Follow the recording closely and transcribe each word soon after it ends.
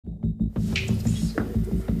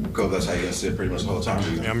Kobe, that's how you're gonna sit pretty much the whole time?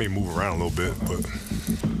 Yeah, I may move around a little bit, but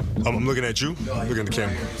I'm looking at you, looking at the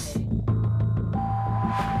camera.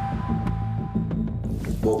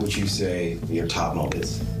 What would you say your top moment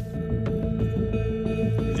is?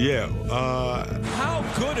 Yeah, How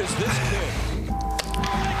good is this kid?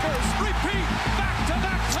 Lakers repeat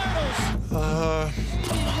back-to-back titles.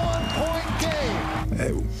 1-point game.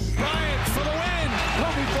 Bryant for the win.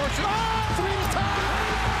 Kobe forces. Oh, 3 times.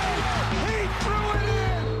 He threw it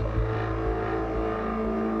in.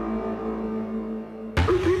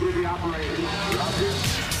 Proceed with the operation. Roger.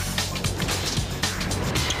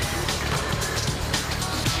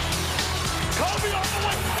 Kobe on the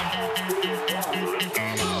way.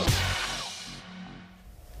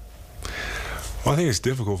 well, I think it's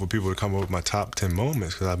difficult for people to come up with my top 10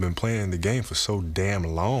 moments because I've been playing the game for so damn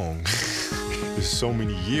long. There's so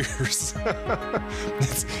many years.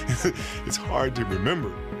 it's hard to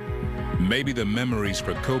remember. Maybe the memories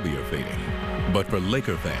for Kobe are fading, but for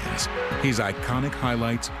Laker fans, his iconic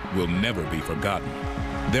highlights will never be forgotten.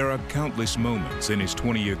 There are countless moments in his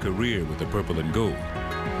 20-year career with the purple and gold,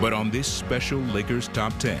 but on this special Lakers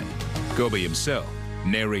Top 10, Kobe himself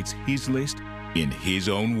narrates his list in his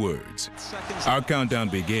own words. Our countdown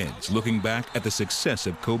begins looking back at the success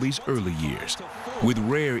of Kobe's early years with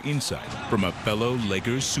rare insight from a fellow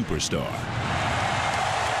Lakers superstar.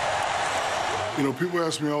 You know, people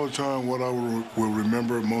ask me all the time what I will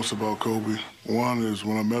remember most about Kobe. One is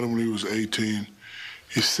when I met him when he was 18.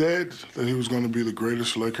 He said that he was going to be the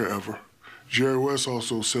greatest Laker ever. Jerry West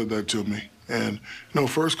also said that to me. And, you know,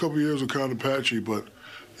 first couple of years were kind of patchy, but,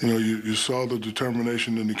 you know, you saw the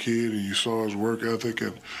determination in the kid and you saw his work ethic.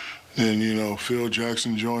 And then, you know, Phil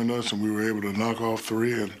Jackson joined us and we were able to knock off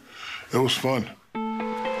 3, and it was fun.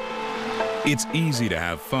 It's easy to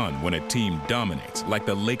have fun when a team dominates like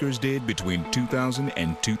the Lakers did between 2000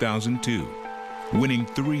 and 2002, winning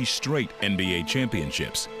 3 straight NBA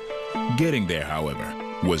championships. Getting there, however,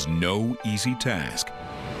 was no easy task.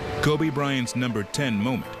 Kobe Bryant's number 10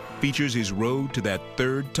 moment features his road to that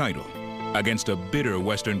 3rd title against a bitter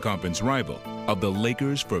Western Conference rival of the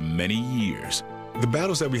Lakers for many years. The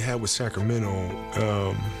battles that we had with Sacramento,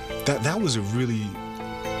 that was a really,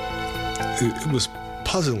 it was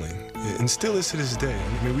puzzling, and still is to this day.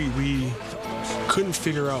 I mean, we couldn't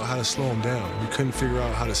figure out how to slow them down. We couldn't figure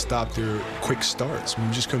out how to stop their quick starts. We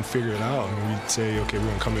just couldn't figure it out. And we'd say, okay, we're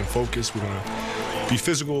gonna come in focused, we're gonna be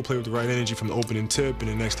physical, play with the right energy from the opening tip, and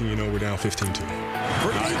the next thing you know, we're down 15-2.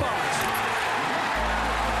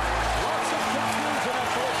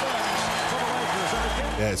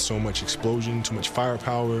 They had so much explosion, too much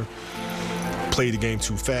firepower, played the game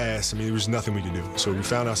too fast. I mean, there was nothing we could do. So we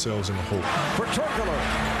found ourselves in a hole. Particular.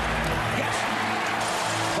 Yes.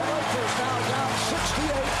 The Lakers now down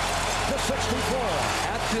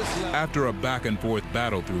 68-64. After a back-and-forth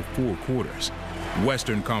battle through 4 quarters,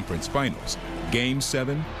 Western Conference Finals, Game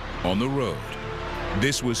 7 on the road.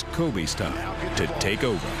 This was Kobe's time to take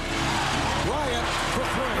over. Bryant for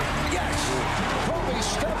 3. Yes. Kobe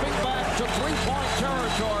stepping back to 3-point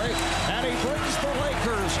territory, and he brings the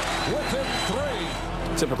Lakers within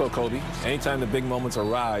 3. Typical Kobe. Anytime the big moments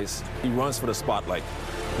arise, he runs for the spotlight.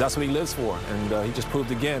 That's what he lives for, and he just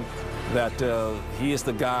proved again that he is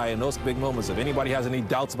the guy in those big moments. If anybody has any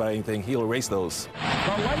doubts about anything, he'll erase those. The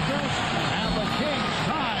Lakers and the Kings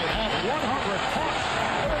tied at 100 points.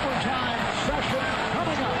 Overtime session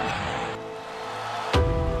coming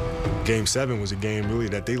up. Game 7 was a game really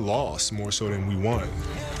that they lost more so than we won.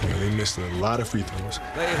 You know, they missed a lot of free throws.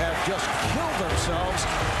 They have just killed themselves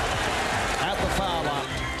at the foul line.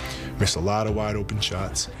 Missed a lot of wide open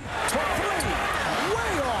shots. For 3,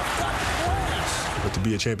 way off that glass. But to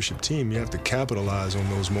be a championship team, you have to capitalize on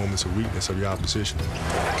those moments of weakness of your opposition.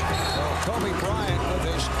 Kobe Bryant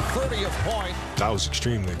with his 30th point. That was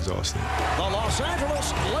extremely exhausting. The Los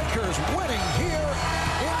Angeles Lakers winning here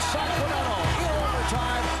in Sacramento in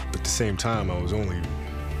overtime. But at the same time, I was only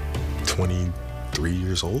 23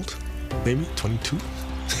 years old, maybe 22.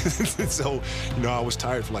 So, you know, I was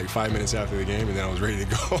tired for like 5 minutes after the game, and then I was ready to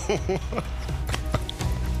go.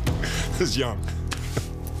 I was young.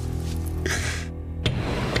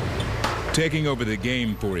 Taking over the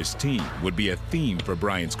game for his team would be a theme for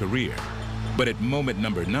Bryant's career. But at moment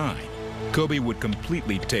number 9, Kobe would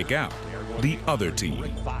completely take out the other team.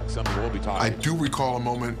 I do recall a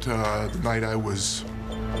moment the night I was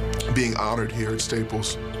being honored here at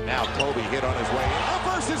Staples. Now Kobe hit on his way.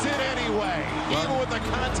 Versus it anyway. Even with the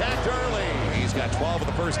contact early. He's He's got 12 of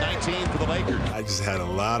the first 19 for the Lakers. I just had a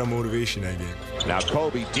lot of motivation that game. Now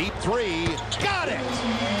Kobe, deep three. Got it!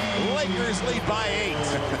 Lakers lead by 8.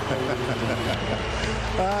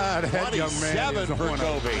 That young man is for on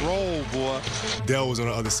Kobe. a roll, boy. Dell was on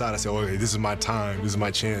the other side. I said, okay, this is my time. This is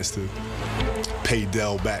my chance to pay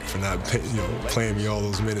Dell back for not playing me all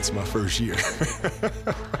those minutes my first year.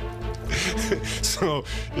 So,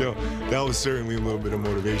 that was certainly a little bit of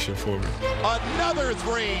motivation for me. Another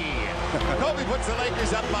three. Kobe puts the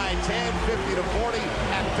Lakers up by 10, 50-40,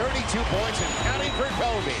 at 32 points and counting for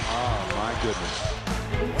Kobe. Oh, my goodness.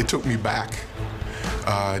 It took me back.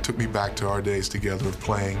 It took me back to our days together of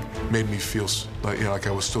playing. Made me feel like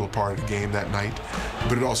I was still a part of the game that night.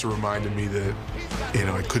 But it also reminded me that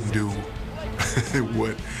I couldn't do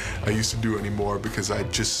what I used to do anymore because I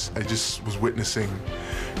just was witnessing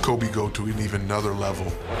Kobe go to an even another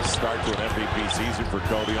level. Start to an MVP season for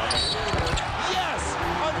Kobe. Yes!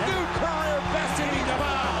 A new career best in the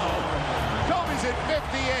foul! Kobe's at 58.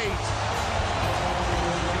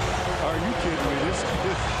 Are you kidding me?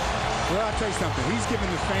 Well, I'll tell you something. He's giving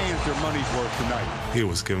the fans their money's worth tonight. He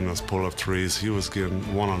was giving us pull-up threes. He was giving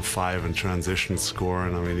 1-on-5 in transition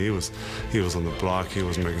scoring. I mean, he was on the block. He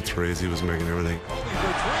was making threes. He was making everything. For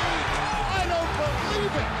three. I don't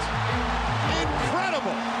believe it.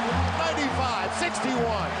 Incredible. 95, 61.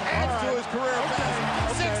 Adds to his career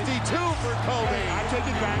best. 62 for Kobe. I take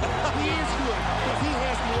it back. He is good because he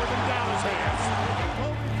has more than Dallas has.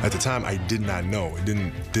 At the time, I did not know. It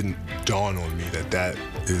didn't dawn on me that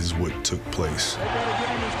is what took place. They better give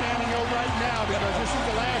him a standing O right now because this is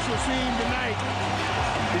the last you'll see him tonight.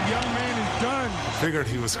 The young man is done. Figured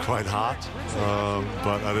he was quite hot,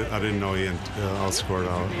 but I didn't know he outscored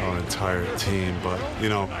our entire team. But,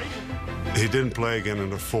 he didn't play again in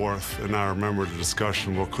the fourth, and I remember the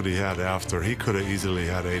discussion, what could he have after? He could have easily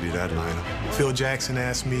had 80 that night. Phil Jackson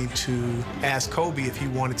asked me to ask Kobe if he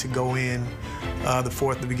wanted to go in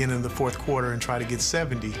the beginning of the fourth quarter and try to get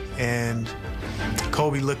 70. And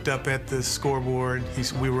Kobe looked up at the scoreboard.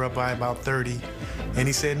 We were up by about 30. And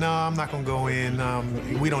he said, no, I'm not going to go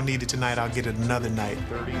in. We don't need it tonight. I'll get it another night.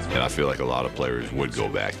 And I feel like a lot of players would go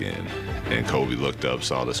back in. And Kobe looked up,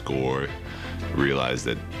 saw the score, realized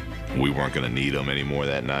that we weren't going to need him anymore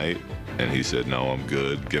that night. And he said, no, I'm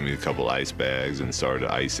good. Give me a couple ice bags, and started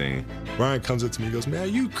icing. Bryant comes up to me and goes, man, are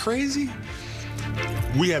you crazy?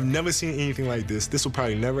 We have never seen anything like this. This will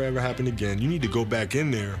probably never, ever happen again. You need to go back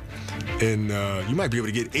in there, and you might be able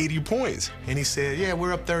to get 80 points. And he said, yeah,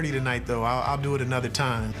 we're up 30 tonight, though. I'll do it another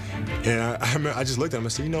time. And I just looked at him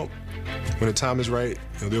and said, when the time is right,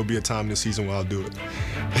 there'll be a time this season where I'll do it.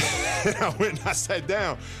 And I went and I sat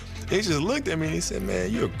down. And he just looked at me and he said,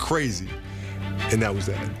 man, you're crazy. And that was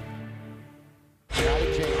that.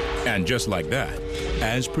 And just like that,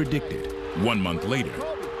 as predicted, 1 month later,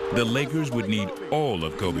 the Lakers would need all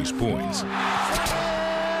of Kobe's points.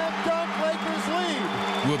 Lakers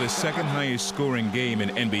lead. Will the second highest scoring game in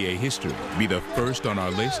NBA history be the first on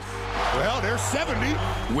our list? Well, there's 70.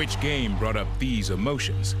 Which game brought up these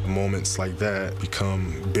emotions? Moments like that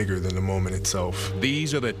become bigger than the moment itself.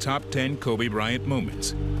 These are the top 10 Kobe Bryant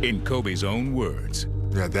moments, in Kobe's own words.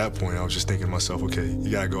 At that point, I was just thinking to myself, okay,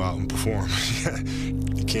 you gotta go out and perform.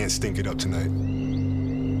 You can't stink it up tonight.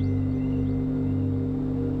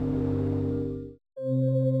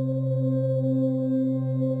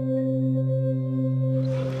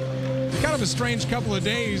 Kind of a strange couple of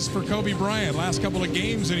days for Kobe Bryant, last couple of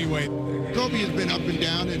games anyway. Kobe has been up and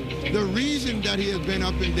down, and the reason that he has been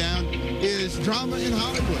up and down is drama in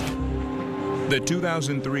Hollywood. The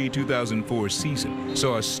 2003-2004 season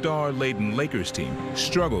saw a star-laden Lakers team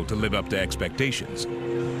struggle to live up to expectations.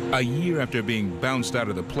 A year after being bounced out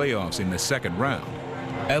of the playoffs in the second round,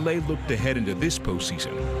 LA looked ahead into this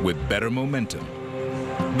postseason with better momentum.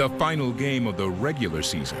 The final game of the regular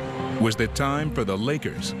season was the time for the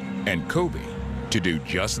Lakers and Kobe to do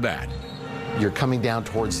just that. You're coming down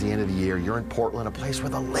towards the end of the year. You're in Portland, a place where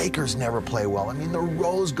the Lakers never play well. I mean, the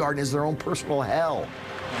Rose Garden is their own personal hell.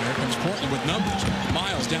 Here comes Portland with numbers.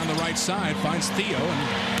 Miles down the right side finds Theo,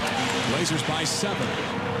 and Blazers by 7.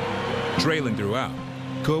 Trailing throughout,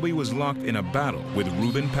 Kobe was locked in a battle with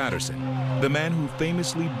Ruben Patterson, the man who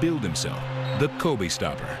famously billed himself the Kobe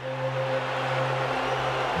Stopper.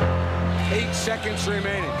 8 seconds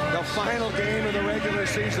remaining. The final game of the regular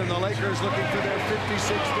season. The Lakers looking for their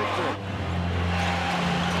 56th victory.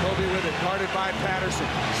 Kobe with it, guarded by Patterson.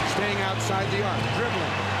 Staying outside the arc,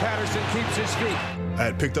 dribbling. Patterson keeps his feet. I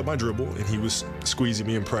had picked up my dribble, and he was squeezing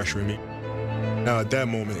me and pressuring me. Now, at that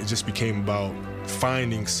moment, it just became about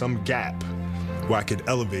finding some gap where I could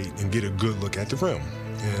elevate and get a good look at the rim.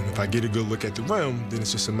 And if I get a good look at the rim, then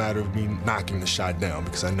it's just a matter of me knocking the shot down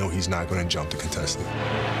because I know he's not going to jump to contest it.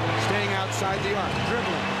 Staying outside the arc,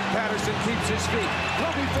 dribbling. Patterson keeps his feet.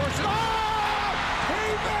 Kobe forces. Oh! He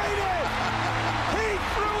made it! He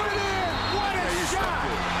threw it in! What a shot!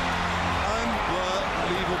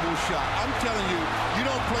 Unbelievable shot. I'm telling you, you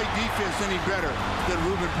don't play defense any better than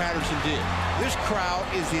Ruben Patterson did. This crowd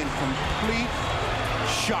is in complete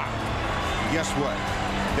shock. Guess what?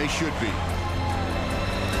 They should be.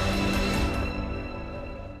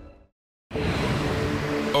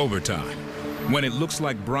 Overtime, when it looks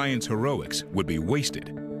like Bryant's heroics would be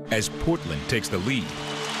wasted as Portland takes the lead.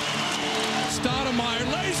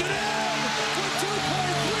 Stoudemire lays it in with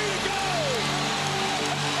 2.3 to go.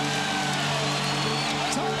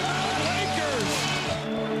 Timeout Lakers.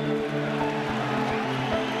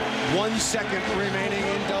 1 second remaining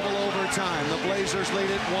in double overtime. The Blazers lead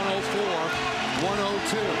it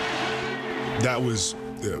 104-102. That was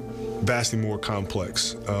vastly more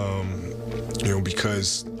complex,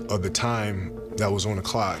 because of the time that was on the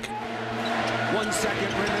clock. 1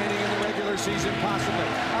 second remaining in the regular season, possibly.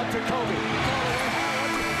 Out to Kobe.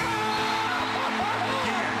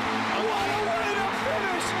 What a way to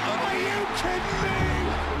finish! Are you kidding me?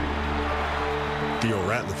 Theo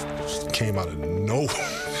Ratliff came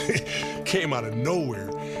out of nowhere,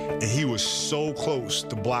 and he was so close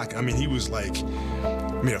to block. I mean, he was like,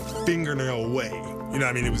 a fingernail away.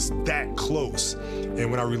 It was that close. And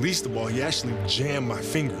when I released the ball, he actually jammed my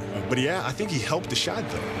finger. But yeah, I think he helped the shot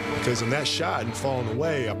though, because on that shot and falling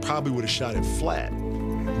away, I probably would have shot it flat.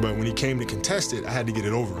 But when he came to contest it, I had to get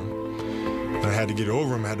it over him. And I had to get it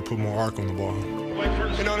over him. I had to put more arc on the ball.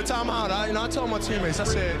 The timeout, I told my teammates, I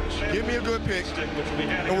said, give me a good pick,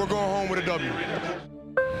 and we're going home with a W.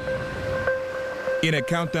 In a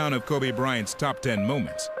countdown of Kobe Bryant's top 10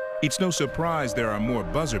 moments, it's no surprise there are more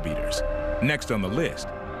buzzer beaters. Next on the list,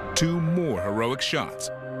 2 more heroic shots,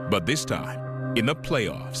 but this time in the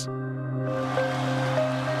playoffs.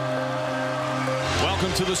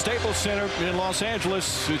 Welcome to the Staples Center in Los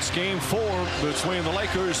Angeles. It's Game 4 between the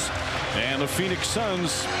Lakers and the Phoenix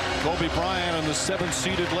Suns. Kobe Bryant and the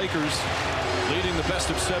 7th-seeded Lakers leading the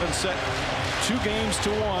best-of-7 set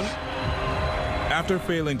 2-1. After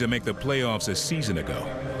failing to make the playoffs a season ago,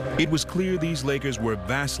 it was clear these Lakers were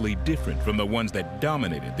vastly different from the ones that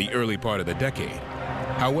dominated the early part of the decade.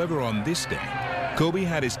 However, on this day, Kobe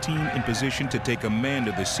had his team in position to take command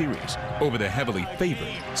of the series over the heavily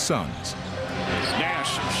favored Suns.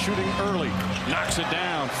 Nash shooting early, knocks it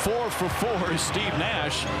down. 4 for 4 is Steve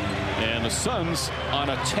Nash, and the Suns on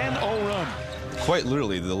a 10-0 run. Quite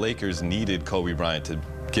literally, the Lakers needed Kobe Bryant to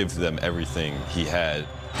give them everything he had.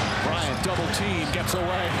 Bryant double team, gets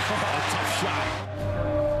away. Tough shot.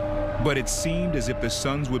 But it seemed as if the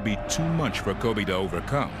Suns would be too much for Kobe to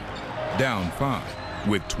overcome. Down 5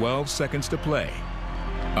 with 12 seconds to play.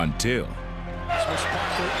 Until... Swish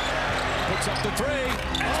Parker puts up the 3.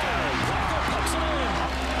 Parker puts it in.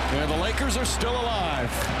 And the Lakers are still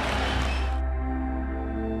alive.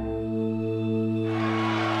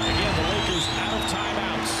 Again, the Lakers out of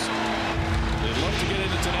timeouts. They'd love to get it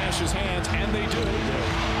into Nash's hands, and they do.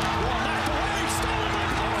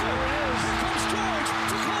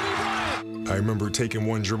 I remember taking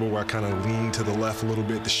one dribble where I kind of leaned to the left a little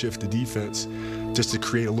bit to shift the defense, just to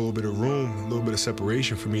create a little bit of room, a little bit of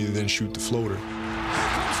separation for me to then shoot the floater. Here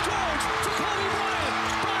comes George to Kobe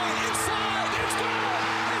Bryant. Bryant inside. It's good.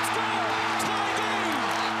 It's good. Tie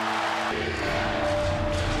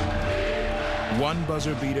game. One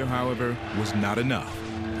buzzer beater, however, was not enough.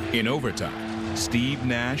 In overtime, Steve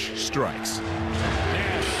Nash strikes.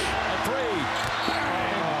 Nash, a 3.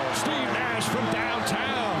 Bang. Steve Nash from downtown.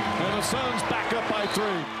 And the Suns back up by 3.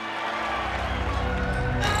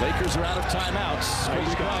 Lakers are out of timeouts.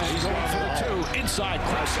 Kobe Bryant going for the 2. Inside,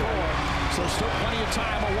 quick score. So still plenty of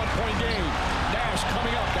time, a 1-point game. Nash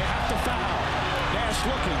coming up. They have to foul. Nash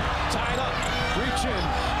looking. Tied up. Reach in.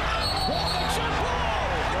 Jump ball.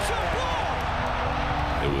 Jump ball.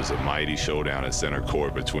 It was a mighty showdown at center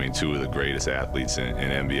court between 2 of the greatest athletes in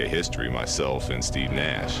NBA history, myself and Steve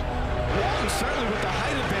Nash. Walton certainly with the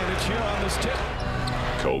height advantage here on this tip.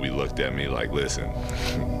 Kobe looked at me like, listen,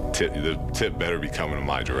 the tip better be coming in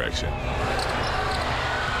my direction.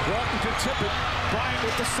 Walton could tip it. Bryant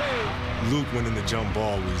with the save. Luke winning the jump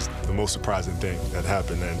ball was the most surprising thing that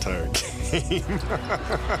happened that entire game.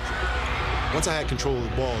 Once I had control of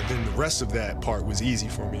the ball, then the rest of that part was easy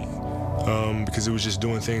for me. Because it was just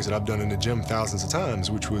doing things that I've done in the gym thousands of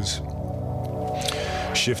times, which was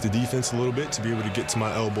shift the defense a little bit to be able to get to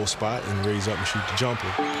my elbow spot and raise up and shoot the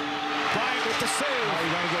jumper. Bryant with the save. Oh,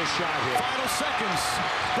 you're going to get a shot here. Final seconds.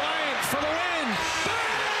 Bryant for the win. Bang!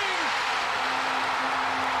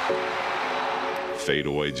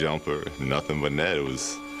 fadeaway jumper, nothing but net. It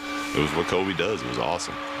was what Kobe does. It was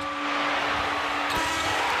awesome.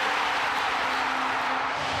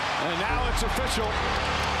 And now it's official.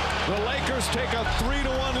 The Lakers take a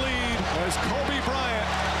 3-1 lead as Kobe Bryant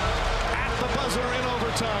at the buzzer in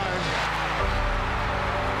overtime.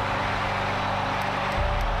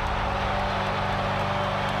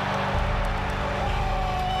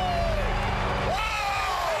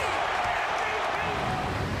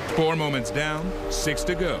 Four moments down, 6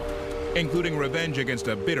 to go, including revenge against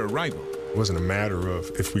a bitter rival. It wasn't a matter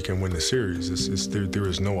of if we can win the series. There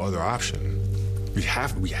is no other option. We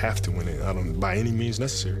have to win it by any means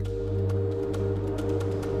necessary.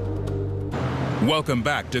 Welcome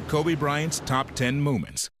back to Kobe Bryant's Top 10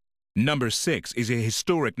 Moments. Number 6 is a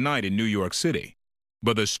historic night in New York City.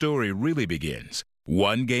 But the story really begins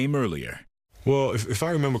one game earlier. Well, if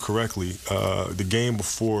I remember correctly, the game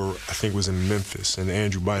before, I think, was in Memphis, and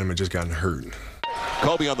Andrew Bynum had just gotten hurt.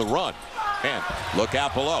 Kobe on the run, and look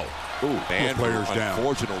out below. Ooh, Andrew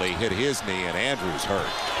unfortunately hit his knee, and Andrew's hurt.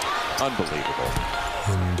 Unbelievable.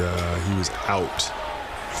 And he was out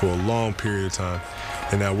for a long period of time.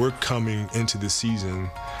 And now we're coming into the season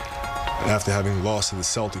after having lost to the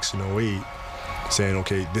Celtics in 08, saying,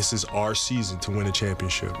 okay, this is our season to win a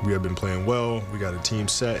championship. We have been playing well, we got a team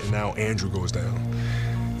set, and now Andrew goes down.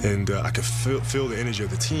 And I could feel the energy of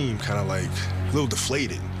the team kind of like a little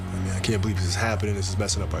deflated. I mean, I can't believe this is happening, this is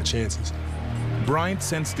messing up our chances. Bryant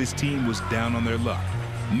sensed his team was down on their luck,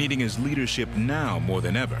 needing his leadership now more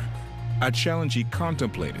than ever. A challenge he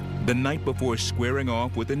contemplated the night before squaring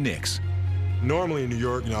off with the Knicks. Normally in New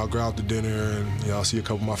York, I'll go out to dinner and I'll see a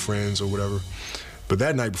couple of my friends or whatever. But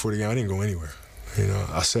that night before the game, I didn't go anywhere.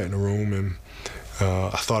 I sat in a room and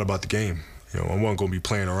I thought about the game. I wasn't going to be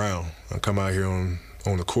playing around. I come out here on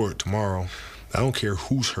the court tomorrow. I don't care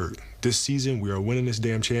who's hurt. This season, we are winning this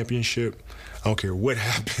damn championship. I don't care what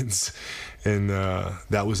happens. And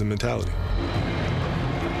that was the mentality.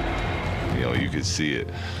 You could see it.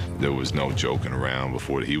 There was no joking around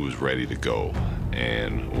before. He was ready to go.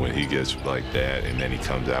 And when he gets like that and then he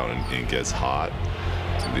comes out and gets hot,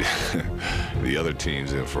 the other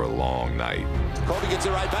team's in for a long night. Kobe gets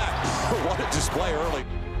it right back. What a display early.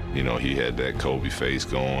 He had that Kobe face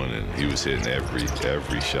going, and he was hitting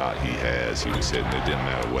every shot he has. He was hitting. It didn't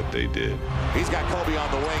matter what they did. He's got Kobe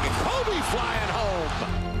on the wing, and Kobe flying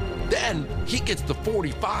home. Then he gets the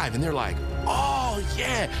 45, and they're like, oh,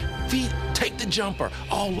 yeah, feet, take the jumper.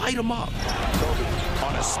 Oh, light him up. Kobe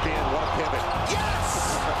on a spin, what a pivot.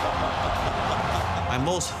 Yes! My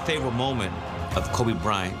most favorite moment of Kobe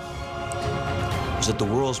Bryant was at the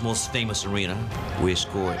world's most famous arena, where he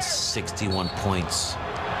scored 61 points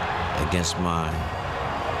against my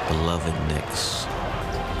beloved Knicks.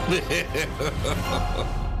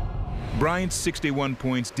 Bryant's 61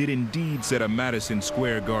 points did indeed set a Madison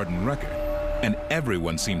Square Garden record, and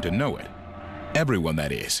everyone seemed to know it. Everyone,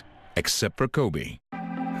 that is, except for Kobe.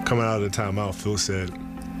 Coming out of the timeout, Phil said,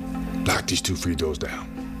 knock these 2 free throws down,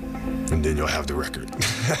 and then you'll have the record.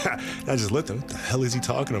 I just looked at him, what the hell is he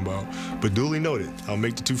talking about? But duly noted, I'll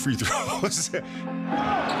make the 2 free throws.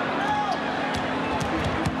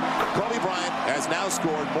 Kobe Bryant has now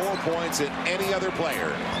scored more points than any other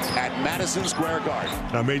player at Madison Square Garden.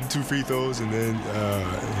 I made the 2 free throws, and then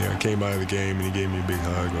I came out of the game, and he gave me a big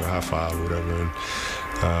hug or a high five or whatever.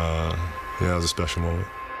 And that was a special moment.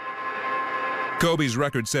 Kobe's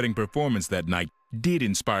record-setting performance that night did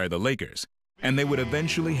inspire the Lakers, and they would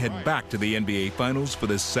eventually head back to the NBA Finals for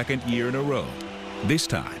the 2nd year in a row. This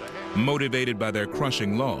time, motivated by their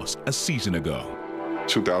crushing loss a season ago.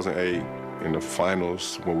 2008, in the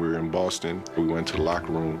finals, when we were in Boston, we went to the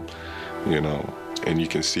locker room, and you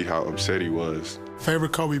can see how upset he was.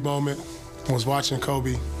 Favorite Kobe moment was watching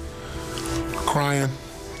Kobe crying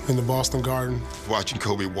in the Boston Garden. Watching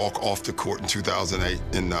Kobe walk off the court in 2008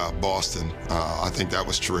 in Boston, I think that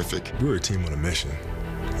was terrific. We were a team on a mission.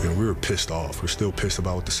 We were pissed off. We're still pissed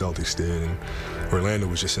about what the Celtics did, and Orlando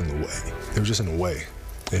was just in the way. They were just in the way,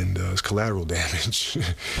 and it was collateral damage.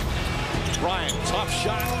 Bryant, tough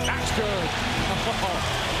shot, that's good.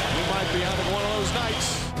 He might be having one of those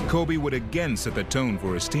nights. Kobe would again set the tone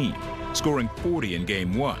for his team, scoring 40 in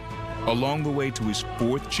Game 1, along the way to his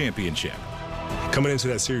 4th championship. Coming into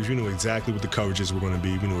that series, we knew exactly what the coverages were going to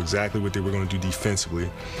be. We knew exactly what they were going to do defensively.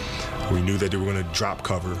 We knew that they were going to drop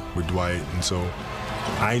cover with Dwight, and so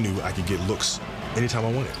I knew I could get looks anytime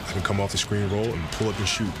I wanted. I can come off the screen roll and pull up and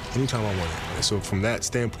shoot anytime I wanted. And so from that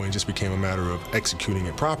standpoint, it just became a matter of executing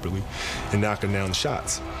it properly and knocking down the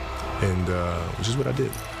shots, and which is what I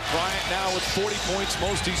did. Bryant now with 40 points,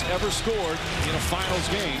 most he's ever scored in a finals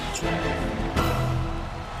game.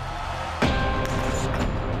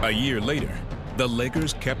 A year later, the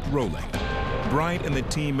Lakers kept rolling. Bryant and the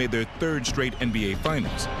team made their third straight NBA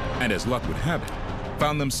Finals, and as luck would have it,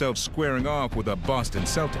 found themselves squaring off with the Boston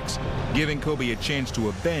Celtics, giving Kobe a chance to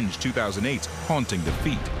avenge 2008's haunting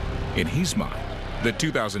defeat. In his mind, the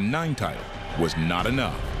 2009 title was not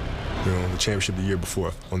enough. You know, the championship the year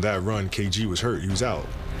before, on that run, KG was hurt. He was out.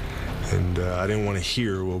 And I didn't want to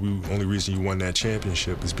hear, well, the only reason you won that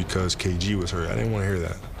championship is because KG was hurt. I didn't want to hear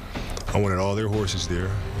that. I wanted all their horses there,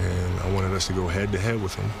 and I wanted us to go head-to-head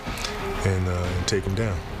with them and take them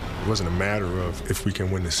down. It wasn't a matter of if we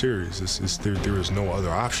can win the series. There is no other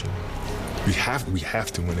option. We have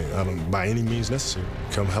to win it by any means necessary.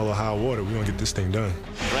 Come hell or high water, we're going to get this thing done.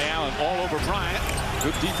 Ray Allen all over Bryant.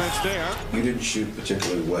 Good defense there. You didn't shoot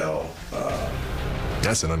particularly well.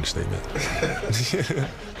 That's an understatement.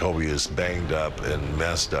 Kobe is banged up and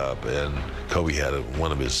messed up, and Kobe had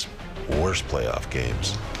one of his worst playoff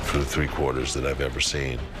games for the 3 quarters that I've ever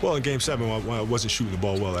seen. Well, in Game 7, when I wasn't shooting the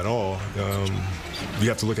ball well at all, you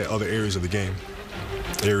have to look at other areas of the game,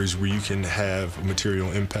 areas where you can have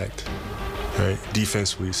material impact. Right?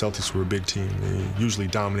 Defensively, Celtics were a big team. They usually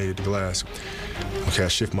dominated the glass. Okay, I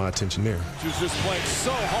shift my attention there. He's just playing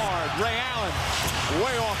so hard. Ray Allen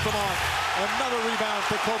way off the mark. Another rebound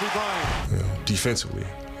for Kobe Bryant. You know, defensively,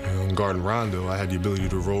 in guarding Rondo, I had the ability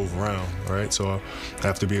to rove around, right? So I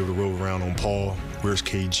have to be able to rove around on Paul. Where's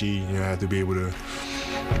KG? You know, I have to be able to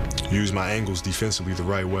use my angles defensively the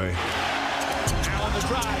right way. Allen the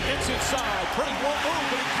drive, gets inside. Pretty won't move,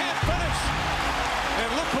 but he can't finish. And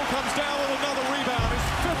look who comes down with another rebound. His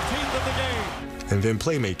 15th of the game. And then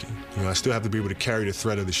playmaking. You know, I still have to be able to carry the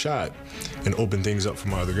threat of the shot and open things up for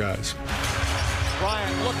my other guys.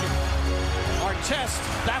 Bryant looking. Artest,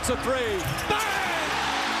 that's a 3. Bang!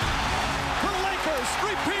 The Lakers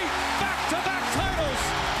repeat back-to-back titles.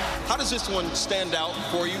 How does this one stand out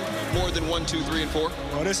for you more than 1, 2, 3, and 4?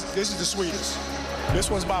 Well, this is the sweetest. This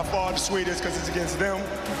one's by far the sweetest because it's against them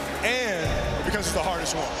and because it's the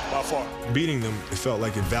hardest one by far. Beating them, it felt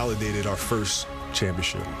like it validated our first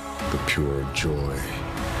championship. The pure joy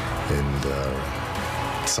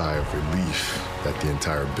and sigh of relief that the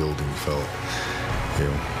entire building felt, you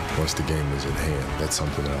know, once the game was in hand. That's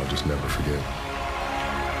something that I'll just never forget.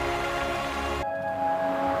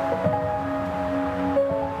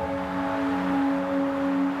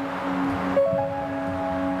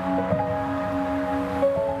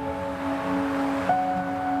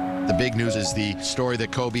 The big news is the story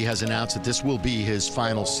that Kobe has announced that this will be his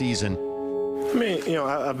final season. I mean, you know,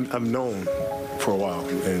 I've known for a while,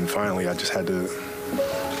 and finally I just had to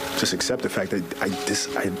just accept the fact that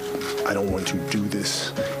I don't want to do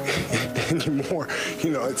this anymore.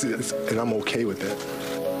 You know, and I'm okay with that.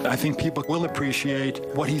 I think people will appreciate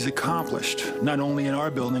what he's accomplished, not only in our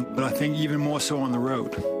building, but I think even more so on the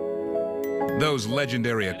road. Those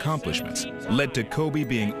legendary accomplishments led to Kobe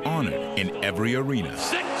being honored in every arena.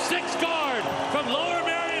 6'6" guard from Lower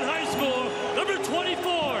Marion High School, number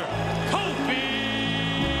 24, Kobe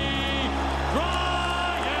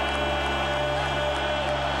Bryant.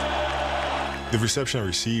 The reception I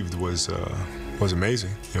received was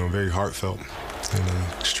amazing. You know, very heartfelt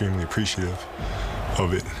and extremely appreciative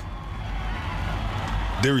of it.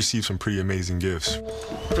 They received some pretty amazing gifts.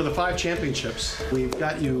 For the 5 championships, we've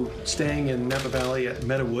got you staying in Napa Valley at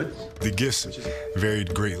Meadowood. The gifts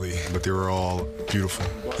varied greatly, but they were all beautiful.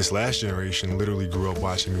 This last generation literally grew up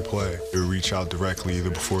watching me play. They would reach out directly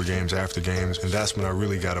either before games, after games, and that's when I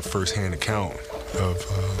really got a first-hand account of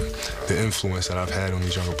the influence that I've had on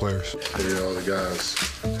these younger players. Hey, all the guys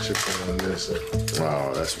chipping on this.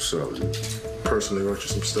 Wow, that's what's up, dude. Personally wrote you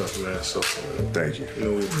some stuff, man, so thank you. You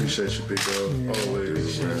know, we appreciate you, big dog,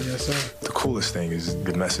 always, man. Yes, sir. The coolest thing is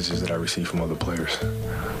the messages that I receive from other players.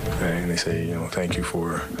 Okay? And they say, you know, thank you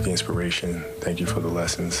for the inspiration, thank you for the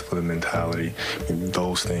lessons, for the mentality. And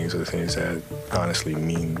those things are the things that honestly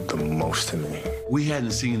mean the most to me. We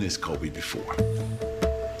hadn't seen this Kobe before.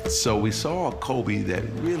 So we saw a Kobe that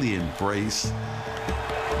really embraced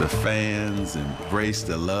the fans, embraced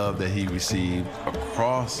the love that he received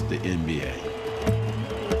across the NBA.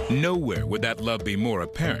 Nowhere would that love be more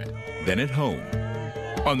apparent than at home.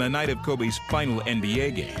 On the night of Kobe's final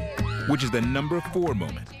NBA game, which is the number 4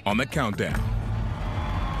 moment on the countdown.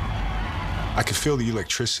 I could feel the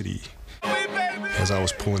electricity as I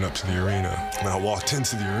was pulling up to the arena. When I walked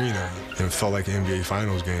into the arena, it felt like an NBA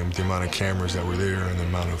Finals game, the amount of cameras that were there and the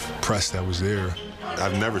amount of press that was there.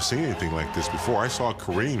 I've never seen anything like this before. I saw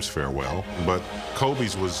Kareem's farewell, but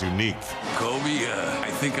Kobe's was unique. Kobe, I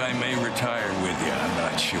think I may retire with you. I'm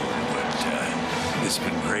not sure, but it's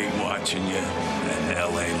been great watching you, and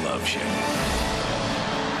LA loves you.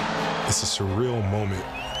 It's a surreal moment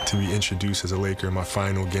to be introduced as a Laker in my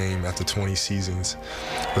final game after 20 seasons,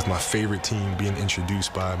 with my favorite team being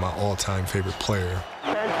introduced by my all-time favorite player.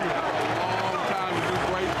 Thank you. Long time to do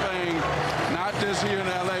great things, not just here in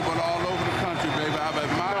LA, but all over the country, baby. I've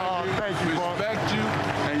admired you, respect you,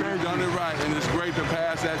 and you've done it right. And it's great to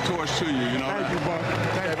pass that torch to you, you know. Thank you, Buck.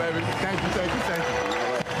 Thank you, baby. Thank you, thank you, thank you.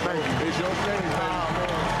 Thank you. It's your thing, baby.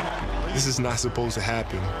 This is not supposed to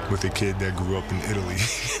happen with a kid that grew up in Italy.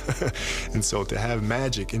 And so to have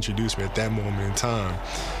Magic introduce me at that moment in time,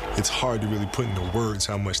 it's hard to really put into words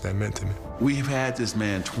how much that meant to me. We've had this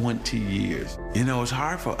man 20 years. You know, it's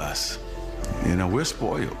hard for us. You know, we're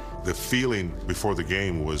spoiled. The feeling before the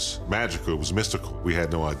game was magical, it was mystical. We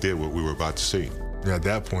had no idea what we were about to see. At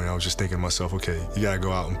that point, I was just thinking to myself, okay, you gotta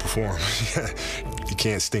go out and perform. You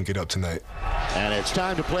can't stink it up tonight. And it's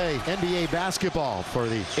time to play NBA basketball for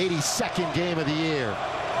the 82nd game of the year.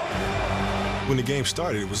 When the game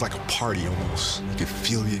started, it was like a party almost. You could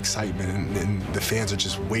feel the excitement, and the fans are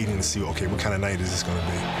just waiting to see, okay, what kind of night is this gonna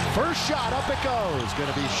be? First shot, up it goes,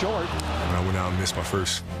 gonna be short. When I went out and missed my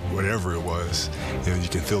first, whatever it was, you know, you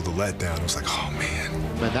can feel the letdown. It was like, oh man.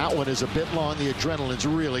 And that one is a bit long. The adrenaline's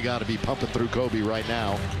really got to be pumping through Kobe right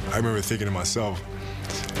now. I remember thinking to myself,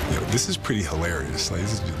 you know, this is pretty hilarious. Like,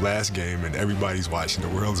 this is the last game, and everybody's watching. The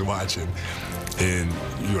world's watching, and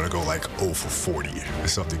you're gonna go like 0 for 40 or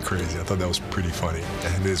something crazy. I thought that was pretty funny.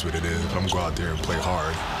 And it is what it is. I'm gonna go out there and play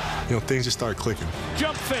hard. You know, things just start clicking.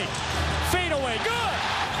 Jump fake, fade away, good.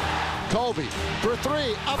 Kobe for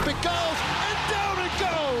three, up it goes, and down it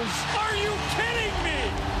goes. Are you kidding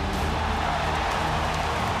me?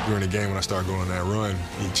 During the game, when I started going on that run,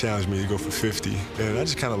 he challenged me to go for 50, and I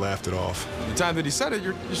just kind of laughed it off. The time that he said it,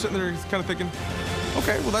 you're sitting there kind of thinking,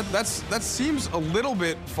 okay, well, that seems a little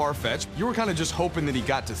bit far-fetched. You were kind of just hoping that he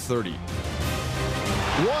got to 30.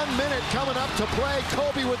 1 minute coming up to play.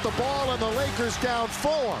 Kobe with the ball, and the Lakers down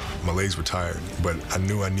 4. My legs were tired, but I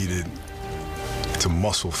knew I needed to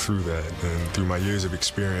muscle through that, and through my years of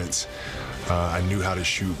experience, I knew how to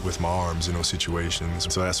shoot with my arms in those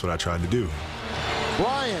situations, so that's what I tried to do.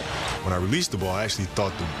 Bryant. When I released the ball, I actually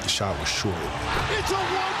thought the shot was short. It's a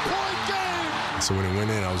one-point game! So when it went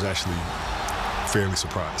in, I was actually fairly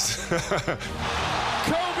surprised. Kobe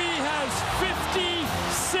has 56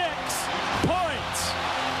 points.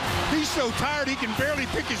 He's so tired he can barely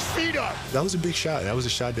pick his feet up. That was a big shot. That was a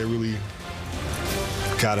shot that really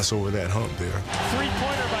got us over that hump there.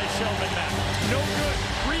 Three-pointer by Shelvin Mack. No good.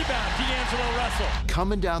 Rebound, D'Angelo Russell.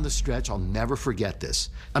 Coming down the stretch, I'll never forget this.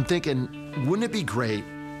 I'm thinking, wouldn't it be great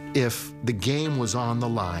if the game was on the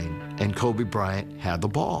line and Kobe Bryant had the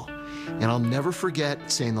ball? And I'll never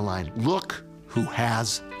forget saying the line, look who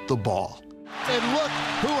has the ball. And look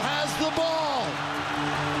who has the ball.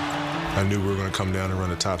 I knew we were going to come down and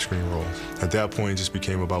run a top screen roll. At that point, it just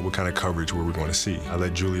became about what kind of coverage were we going to see. I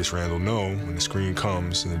let Julius Randle know when the screen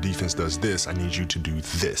comes and the defense does this, I need you to do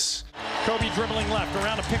this. Kobe dribbling left,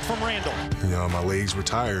 around a pick from Randle. You know, my legs were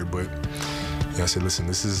tired, but you know, I said, listen,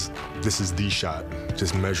 this is the shot.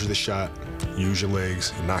 Just measure the shot, use your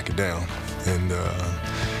legs, and knock it down. And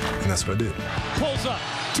that's what I did. Pulls up,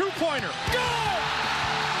 two-pointer,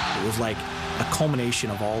 good! It was like a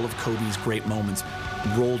culmination of all of Kobe's great moments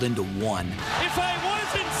rolled into one. If I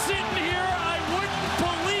wasn't sitting here, I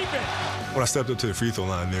wouldn't believe it. When I stepped up to the free throw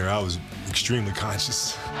line there, I was extremely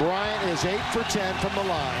conscious. Bryant is 8 for 10 from the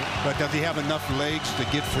line. But does he have enough legs to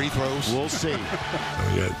get free throws? We'll see.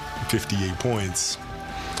 He had 58 points.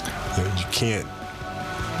 You know, you can't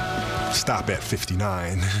stop at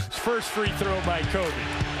 59. First free throw by Kobe.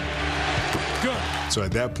 Good. So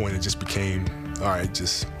at that point, it just became, all right,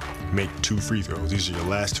 just make 2 free throws. These are your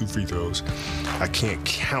last 2 free throws. I can't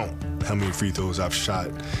count how many free throws I've shot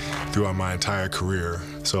throughout my entire career.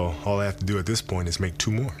 So all I have to do at this point is make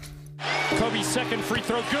 2 more. Kobe's second free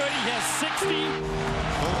throw good. He has 60.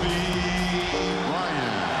 Kobe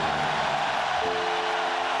Bryant.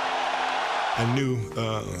 I knew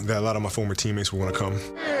that a lot of my former teammates would want to come.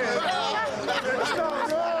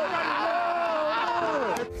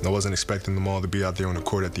 I wasn't expecting them all to be out there on the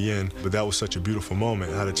court at the end, but that was such a beautiful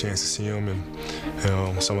moment. I had a chance to see them, and you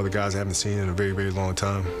know, some of the guys I haven't seen in a very, very long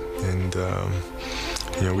time. And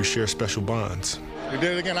you know, we share special bonds. We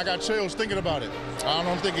did it again. I got chills thinking about it. I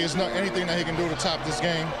don't think there's anything that he can do to top this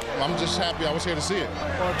game. I'm just happy I was here to see it.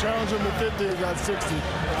 Well, I challenged him to 50 and got 60.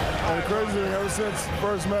 And the crazy thing, ever since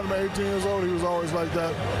first met him at 18 years old, he was always like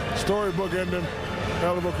that. Storybook ending.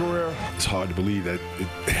 Hell of a career. It's hard to believe that it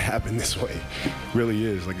happened this way. It really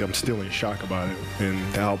is. Like, I'm still in shock about it. And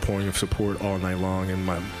the outpouring of support all night long, and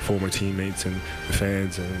my former teammates and the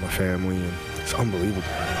fans and my family, and it's unbelievable.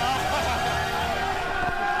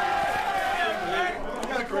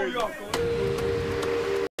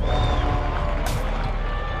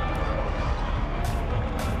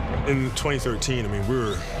 In 2013, I mean, we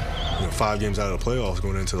were 5 games out of the playoffs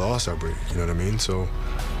going into the All-Star break, you know what I mean? So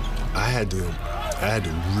I had to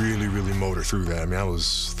really, really motor through that. I mean, I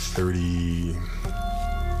was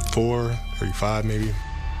 34, 35 maybe.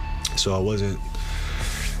 So I wasn't,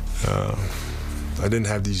 I didn't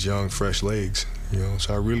have these young, fresh legs,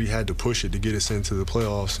 so I really had to push it to get us into the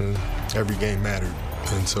playoffs, and every game mattered.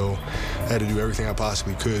 And so I had to do everything I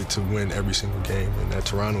possibly could to win every single game. And that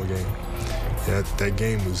Toronto game, that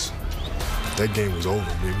game was over.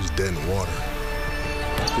 I mean, it was dead in the water.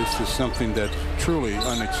 This is something that's truly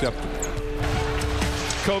unacceptable.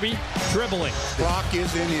 Kobe dribbling. Clock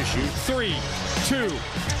is an issue. 3, 2,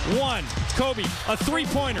 1. Kobe, a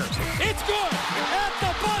three-pointer. It's good at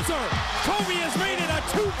the buzzer. Kobe has made it a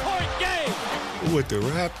 2-point game. With the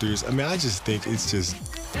Raptors, I mean, I just think it's just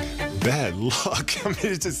bad luck. I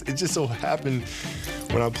mean, it just so happened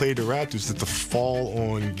when I played the Raptors that to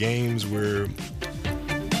fall on games where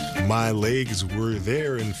my legs were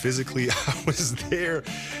there and physically I was there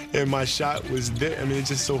and my shot was there. I mean, it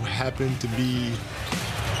just so happened to be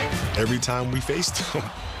every time we faced them.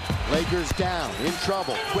 Lakers down, in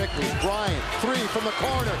trouble, quickly. Bryant, 3 from the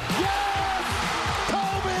corner. Yes!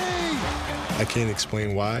 Kobe! I can't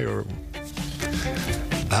explain why or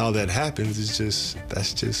how that happens.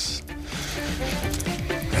 That's just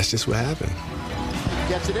what happened.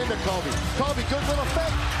 Gets it into Kobe. Kobe, good little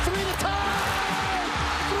fake. 3 to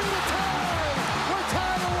tie! 3 to tie! We're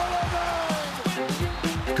tied at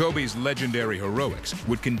 109! Kobe's legendary heroics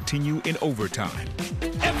would continue in overtime.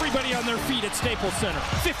 Everybody on their feet at Staples Center.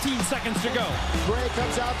 15 seconds to go. Gray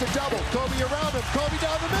comes out to double. Kobe around him. Kobe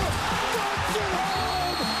down the middle. Knocks it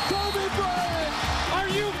home! Kobe Bryant! Are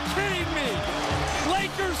you kidding me?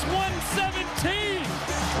 Lakers 117.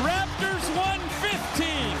 Raptors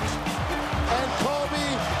 115. And Kobe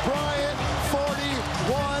Bryant,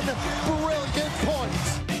 41 brilliant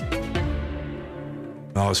points.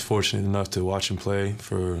 I was fortunate enough to watch him play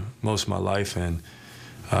for most of my life, and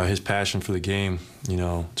his passion for the game,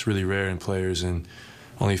 it's really rare in players, and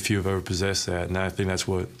only a few have ever possessed that. And I think that's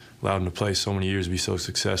what allowed him to play so many years, be so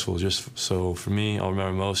successful. Just so for me, I'll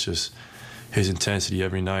remember most just his intensity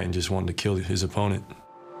every night and just wanting to kill his opponent.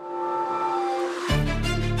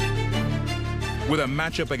 With a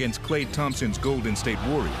matchup against Klay Thompson's Golden State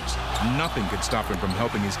Warriors, nothing could stop him from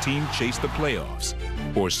helping his team chase the playoffs,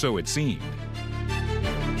 or so it seemed.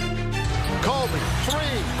 Kobe, 3,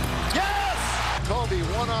 yes! Kobe,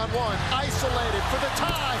 one-on-one, isolated for the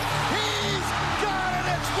tie. He's got it,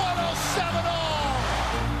 it's 107 all!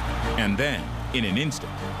 And then, in an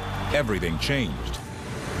instant, everything changed.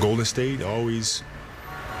 Golden State always,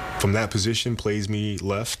 from that position, plays me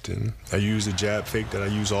left, and I use the jab fake that I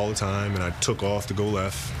use all the time, and I took off to go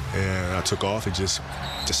left, and I took off, it just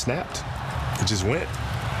snapped. It just went.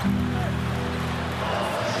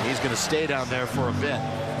 He's going to stay down there for a bit.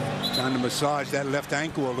 Trying to massage that left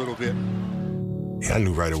ankle a little bit. I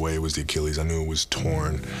knew right away it was the Achilles. I knew it was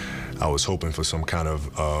torn. I was hoping for some kind of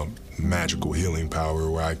magical healing power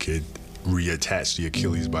where I could reattach the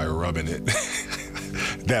Achilles by rubbing it.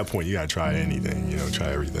 At that point, you gotta try anything, try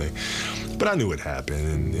everything. But I knew it happened,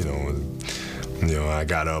 and I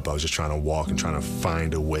got up. I was just trying to walk and trying to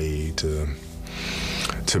find a way to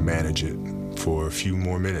manage it for a few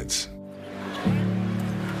more minutes.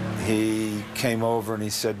 He came over and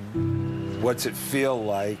he said, "What's it feel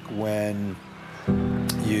like when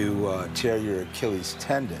you tear your Achilles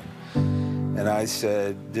tendon?" And I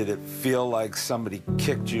said, "Did it feel like somebody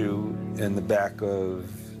kicked you in the back of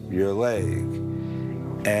your leg?"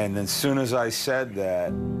 And as soon as I said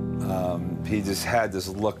that, he just had this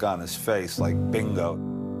look on his face like bingo.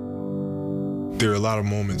 There are a lot of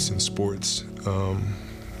moments in sports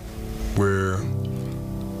where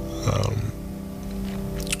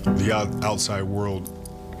the outside world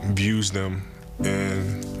views them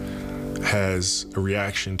and has a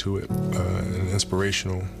reaction to it, an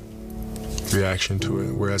inspirational reaction to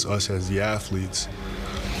it, whereas us as the athletes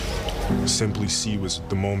simply see what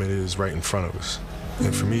the moment is right in front of us.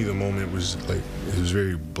 And for me, the moment was it was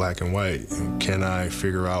very black and white. Can I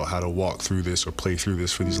figure out how to walk through this or play through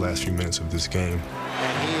this for these last few minutes of this game?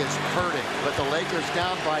 And he is hurting, but the Lakers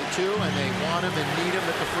down by 2, and they want him and need him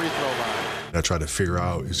at the free throw line. I tried to figure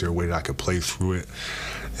out, is there a way that I could play through it?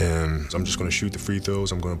 And I'm just going to shoot the free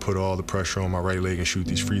throws. I'm going to put all the pressure on my right leg and shoot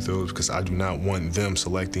these free throws because I do not want them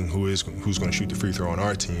selecting who's going to shoot the free throw on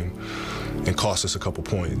our team and cost us a couple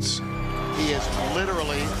points. He is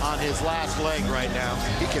literally on his last leg right now.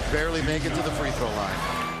 He can barely make it to the free throw line.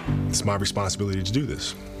 It's my responsibility to do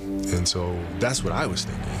this. And so that's what I was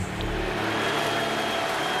thinking.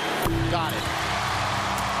 Got it.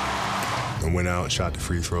 I went out, shot the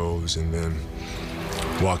free throws, and then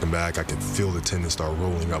walking back, I could feel the tendon start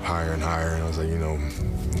rolling up higher and higher, and I was like, you know,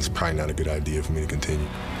 it's probably not a good idea for me to continue.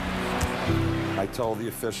 I told the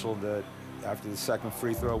official that after the second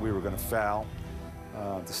free throw, we were going to foul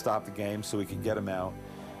to stop the game so we could get him out.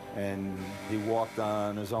 And he walked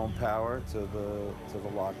on his own power to the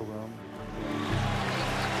locker room.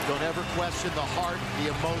 Don't ever question the heart, the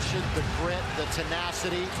emotion, the grit, the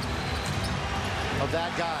tenacity of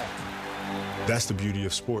that guy. That's the beauty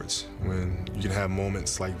of sports, when you can have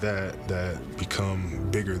moments like that that become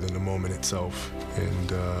bigger than the moment itself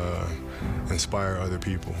and inspire other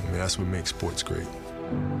people. I mean, that's what makes sports great.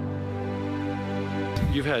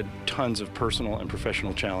 You've had tons of personal and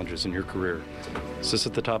professional challenges in your career. Is this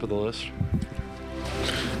at the top of the list?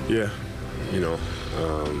 Yeah, you know,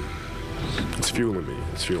 it's fueling me.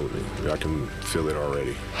 It's fueling me. I can feel it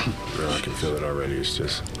already. You know, I can feel it already. It's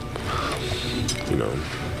just, you know,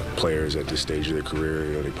 players at this stage of their career,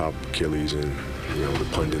 you know, they pop Achilles, and you know, the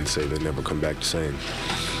pundits say they never come back the same.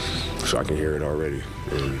 So I can hear it already,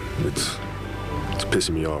 and it's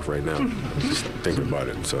pissing me off right now, just thinking about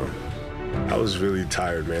it. So I was really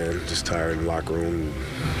tired, man. Just tired in the locker room,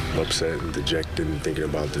 upset and dejected, and thinking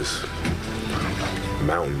about this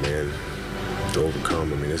mountain, man, to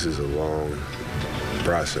overcome. I mean, this is a long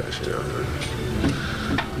process, you know.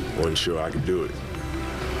 And wasn't sure I could do it.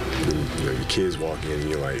 And, you know, your kids walk in and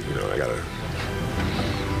you're like, you know, I gotta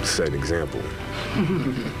set an example.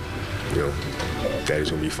 You know,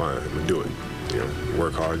 Daddy's gonna be fine. I'm gonna do it. You know,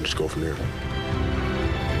 work hard and just go from there.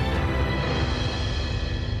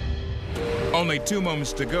 Only 2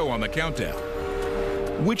 moments to go on the countdown.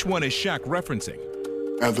 Which one is Shaq referencing?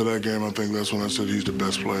 After that game, I think that's when I said he's the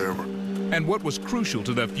best player ever. And what was crucial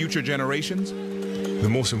to the future generations? The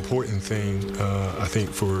most important thing, I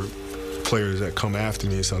think, for players that come after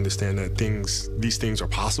me is to understand that these things are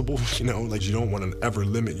possible. You know, like, you don't want to ever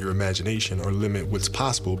limit your imagination or limit what's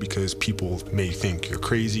possible, because people may think you're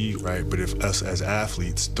crazy, right? But if us as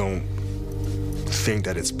athletes don't think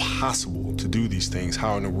that it's possible to do these things,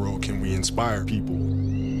 how in the world can we inspire people?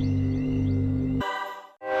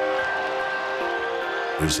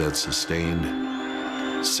 There's that sustained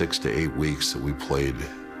 6 to 8 weeks that we played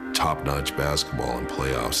top-notch basketball in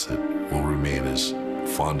playoffs that will remain as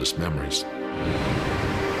fondest memories.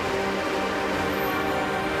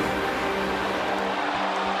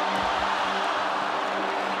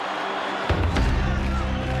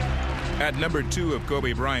 At number 2 of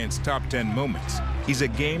Kobe Bryant's top 10 moments is a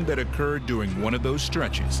game that occurred during one of those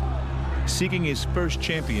stretches. Seeking his first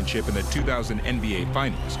championship in the 2000 NBA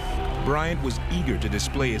Finals, Bryant was eager to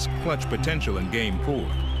display his clutch potential in Game 4.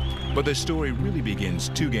 But the story really begins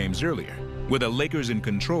 2 games earlier, with the Lakers in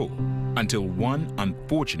control until one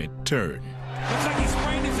unfortunate turn. Looks like he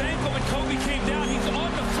sprained his ankle when Kobe came down. He's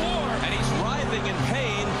on the floor. And he's writhing in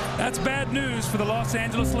pain. That's bad news for the Los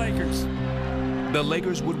Angeles Lakers. The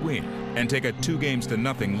Lakers would win and take a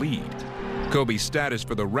 2-0 lead. Kobe's status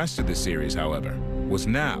for the rest of the series, however, was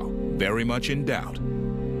now very much in doubt.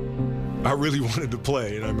 I really wanted to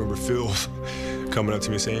play, and I remember Phil coming up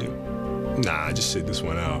to me saying, "Nah, just sit this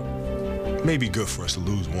one out. Maybe good for us to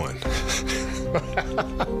lose one."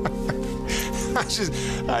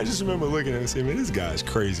 I just remember looking at him and saying, "Man, this guy's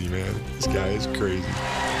crazy, man. This guy is crazy."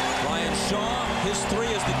 Bryant Shaw, his 3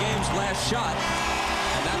 is the game's last shot,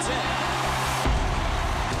 and that's it.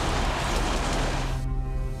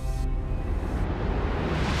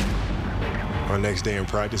 Our next day in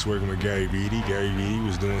practice, working with Gary Vitti. Gary Vitti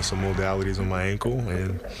was doing some modalities on my ankle,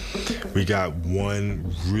 and we got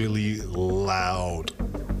one really loud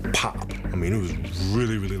pop. I mean, it was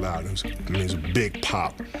really, really loud. It was a big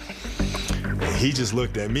pop. And he just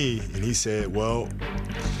looked at me and he said, "Well,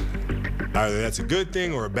 either that's a good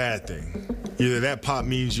thing or a bad thing. Either that pop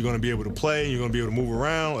means you're going to be able to play, you're going to be able to move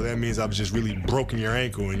around, or that means I've just really broken your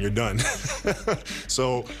ankle and you're done.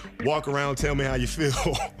 So walk around, tell me how you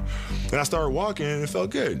feel." And I started walking and it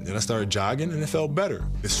felt good. And I started jogging and it felt better.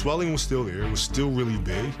 The swelling was still there. It was still really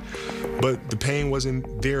big, but the pain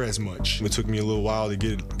wasn't there as much. It took me a little while to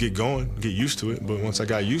get going, get used to it. But once I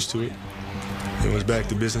got used to it, it was back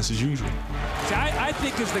to business as usual. See, I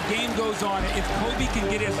think as the game goes on, if Kobe can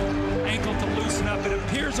get his ankle to loosen up, it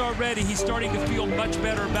appears already he's starting to feel much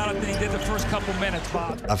better about it than he did the first couple minutes,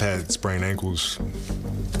 Bob. I've had sprained ankles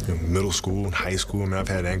in middle school and high school. I mean, I've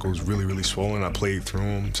had ankles really, really swollen. I played through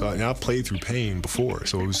them. So I played through pain before.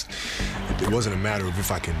 So it wasn't a matter of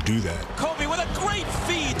if I can do that. Kobe with a great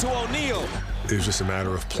feed to O'Neal. It was just a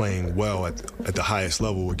matter of playing well at the highest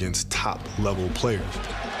level against top-level players.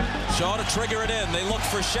 Shaw to trigger it in. They look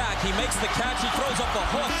for Shaq. He makes the catch. He throws up the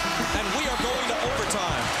hook. And we are going to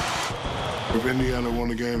overtime. If Indiana won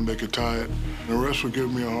the game, they could tie it. The refs were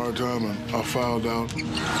giving me a hard time, and I fouled out.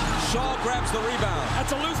 Shaw grabs the rebound.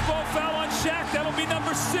 That's a loose ball foul on Shaq. That'll be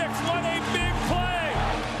number 6. What a big play.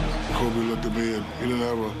 Kobe looked at me, and he didn't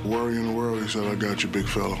have a worry in the world. He said, I got you, big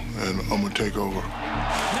fella, and I'm going to take over.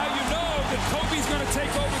 Now you know that Kobe's going to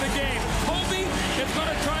take over the game. Kobe is going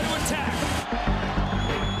to try to attack.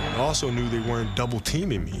 I also knew they weren't double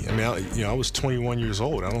teaming me. I mean, I was 21 years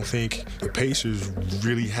old. I don't think the Pacers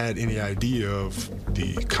really had any idea of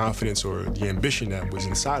the confidence or the ambition that was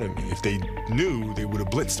inside of me. If they knew, they would have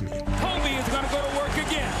blitzed me. Kobe is going to go to work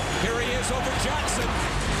again. Here he is over Jackson.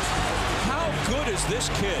 How good is this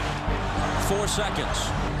kid? 4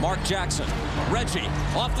 seconds. Mark Jackson. Reggie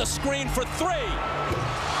off the screen for 3.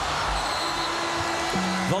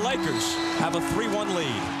 The Lakers have a 3-1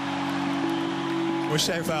 lead. When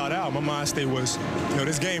Shaq fouled out, my mind state was,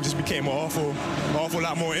 this game just became an awful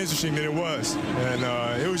lot more interesting than it was. And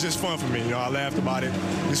it was just fun for me. I laughed about it.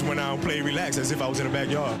 Just went out and played relaxed as if I was in the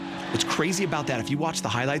backyard. What's crazy about that, if you watch the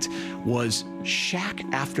highlights, was Shaq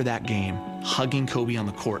after that game hugging Kobe on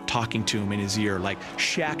the court, talking to him in his ear. Like,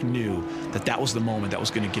 Shaq knew that that was the moment that was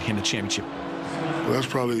going to get him the championship. Well, that's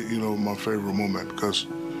probably, my favorite moment, because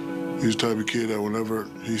he's the type of kid that whenever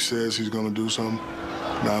he says he's going to do something,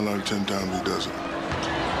 9 out of 10 times he does it.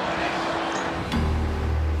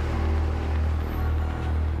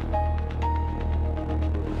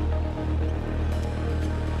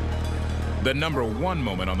 The number 1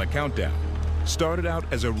 moment on the countdown started out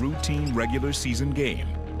as a routine regular season game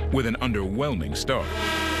with an underwhelming start.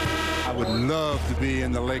 I would love to be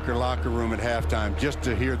in the Laker locker room at halftime just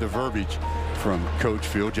to hear the verbiage from Coach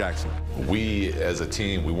Phil Jackson. We, as a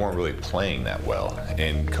team, we weren't really playing that well.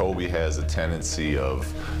 And Kobe has a tendency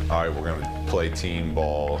of, all right, we're going to play team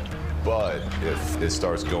ball, but if it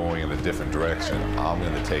starts going in a different direction, I'm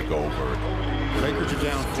going to take over. Lakers are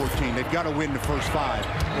down 14. They've got to win the first 5.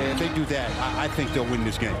 And if they do that, I think they'll win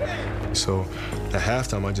this game. So at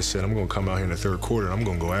halftime, I just said, I'm going to come out here in the third quarter, and I'm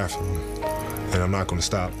going to go after them. And I'm not going to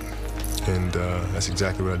stop. And that's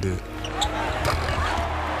exactly what I did.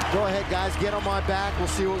 Go ahead, guys. Get on my back. We'll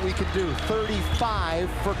see what we can do. 35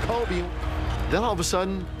 for Kobe. Then all of a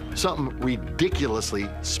sudden, something ridiculously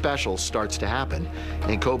special starts to happen,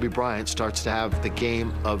 and Kobe Bryant starts to have the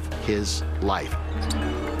game of his life.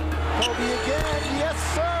 Kobe again, yes,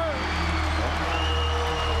 sir.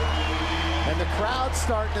 And the crowd's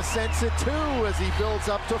starting to sense it, too, as he builds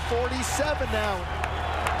up to 47 now.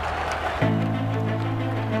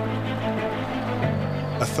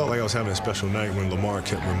 I felt like I was having a special night when Lamar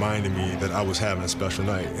kept reminding me that I was having a special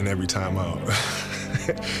night, and every time out,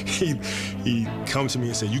 he'd come to me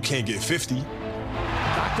and say, you can't get 50.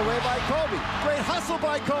 Knocked away by Kobe. Great hustle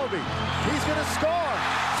by Kobe. He's going to score.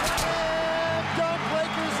 And dunk,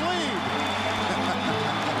 Lakers lead.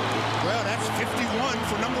 Well, that's 51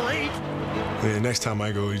 for number 8. And then the next time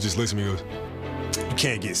I go, he just looks at me and goes, you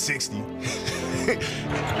can't get 60. Kobe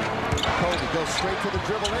goes straight to the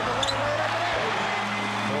dribble in the lane.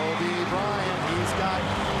 Kobe Bryant, he's got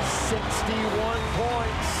 61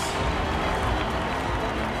 points.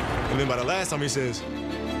 And then by the last time he says,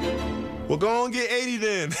 well, go on, get 80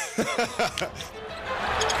 then. For 3 again,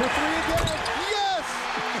 yes!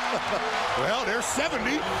 Well, there's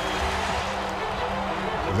 70.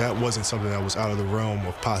 That wasn't something that was out of the realm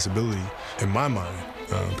of possibility in my mind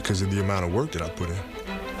because of the amount of work that I put in.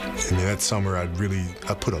 I mean, that summer, I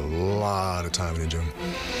put a lot of time in the gym.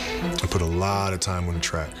 I put a lot of time on the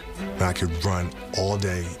track. And I could run all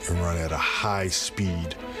day and run at a high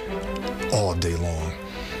speed all day long.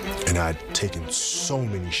 And I'd taken so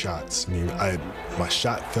many shots. I mean, my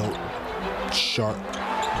shot felt sharp.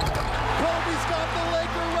 Kobe's got the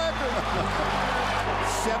Laker record.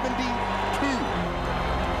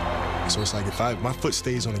 72. So it's like if my foot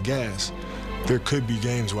stays on the gas, there could be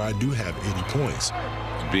games where I do have 80 points.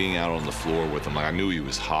 Being out on the floor with him, I knew he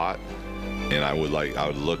was hot, and I would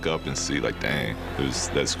look up and see, like, dang,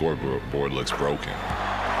 that scoreboard looks broken.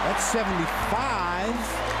 That's 75.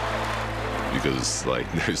 Because, like,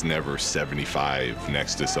 there's never 75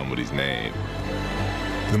 next to somebody's name.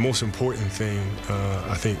 The most important thing,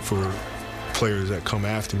 I think, for players that come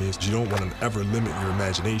after me is you don't want to ever limit your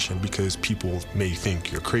imagination because people may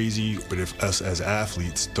think you're crazy, but if us as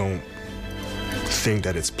athletes don't think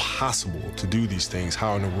that it's possible to do these things,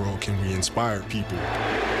 how in the world can we inspire people?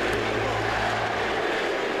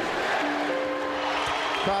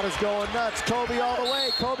 Crowd is going nuts. Kobe all the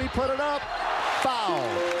way. Kobe put it up. Foul.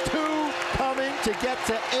 2 coming to get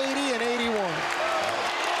to 80 and 81.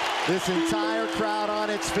 This entire crowd on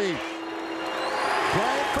its feet.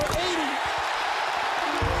 Bryant for 80.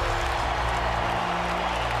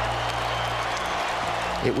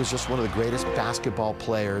 it was just one of the greatest basketball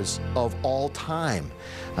players of all time,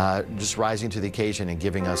 just rising to the occasion and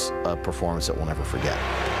giving us a performance that we'll never forget.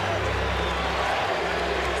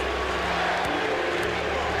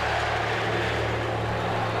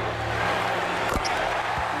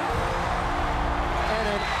 And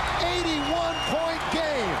an 81-point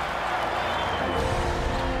game.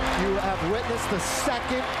 You have witnessed the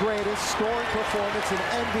second greatest scoring performance in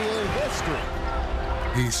NBA history.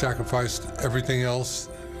 He sacrificed everything else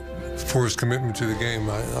for his commitment to the game.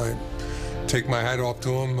 I take my hat off to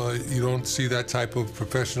him. You don't see that type of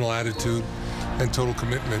professional attitude and total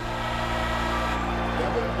commitment.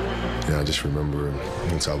 Yeah, I just remember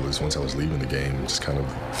once I was leaving the game, just kind of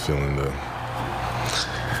feeling the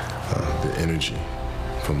energy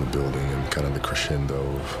from the building and kind of the crescendo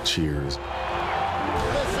of cheers.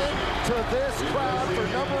 Listen to this crowd for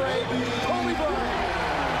number 8, Kobe Bryant.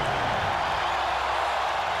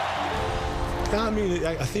 I mean,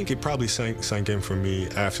 I think it probably sank in for me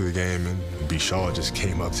after the game, and B. Shaw just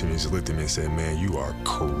came up to me and just looked at me and said, "Man, you are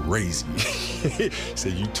crazy." He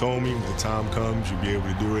said, "You told me when the time comes, you'll be able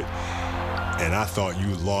to do it, and I thought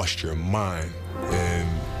you lost your mind." And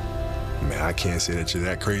man, I can't say that you're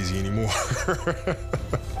that crazy anymore.